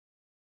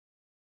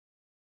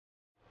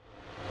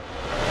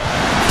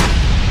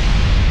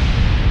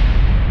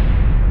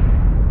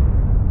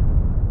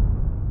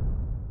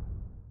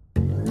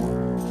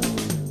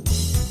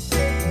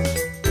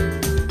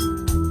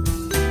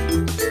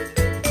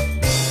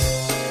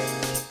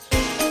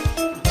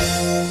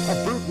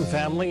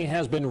family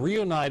has been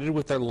reunited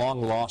with their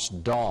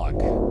long-lost dog,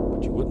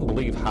 but you wouldn't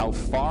believe how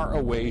far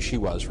away she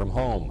was from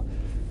home.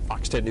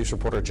 Fox 10 News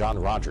reporter John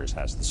Rogers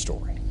has the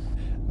story.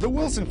 The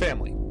Wilson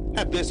family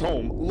at this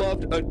home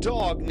loved a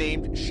dog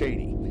named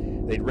Shady.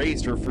 They'd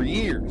raised her for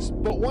years,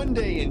 but one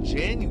day in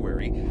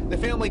January, the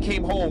family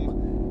came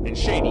home and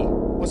Shady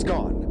was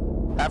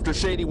gone. After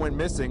Shady went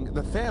missing,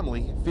 the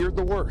family feared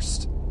the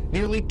worst.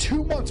 Nearly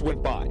 2 months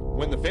went by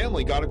when the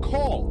family got a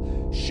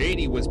call.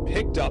 Shady was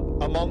picked up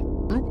among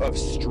a group of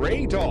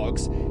stray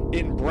dogs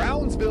in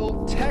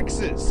Brownsville,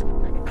 Texas,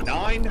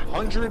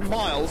 900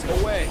 miles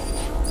away.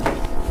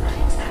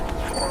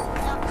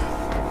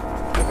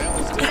 The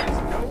family still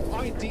has no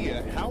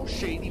idea how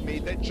Shady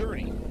made that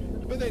journey,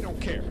 but they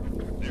don't care.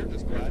 They're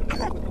just glad to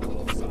have the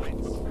little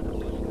signs.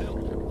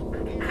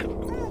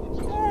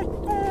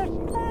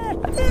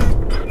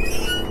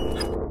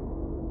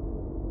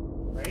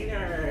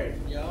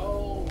 Brainard,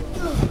 yo.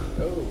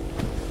 Oh.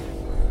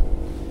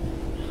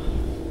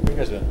 What are you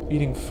guys doing?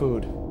 Eating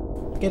food.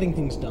 Getting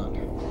things done.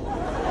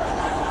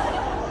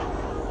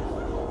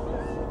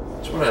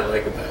 That's what I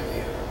like about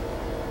you.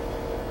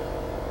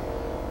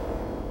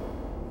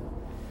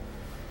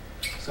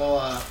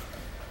 So,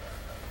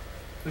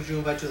 who'd you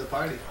invite to the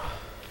party?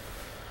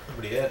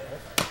 Nobody yet.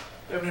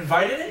 You haven't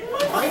invited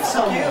anyone? Invite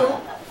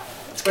someone.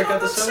 Let's break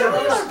out the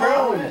cylinders,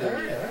 bro.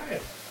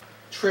 Alright.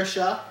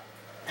 Trisha,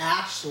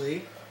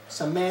 Ashley,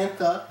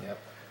 Samantha, Yep.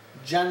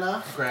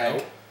 Jenna,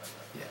 Greg.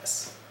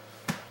 Yes.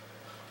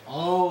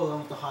 oh, the one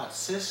with the hot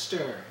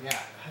sister. Yeah,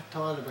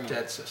 tell her to bring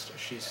Dead sister.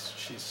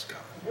 She's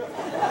gone.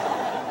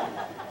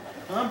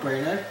 Come on,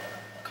 Brainard.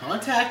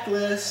 Contact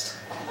list.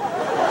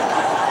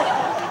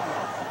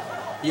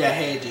 Yeah,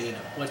 hey, dude.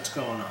 What's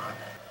going on?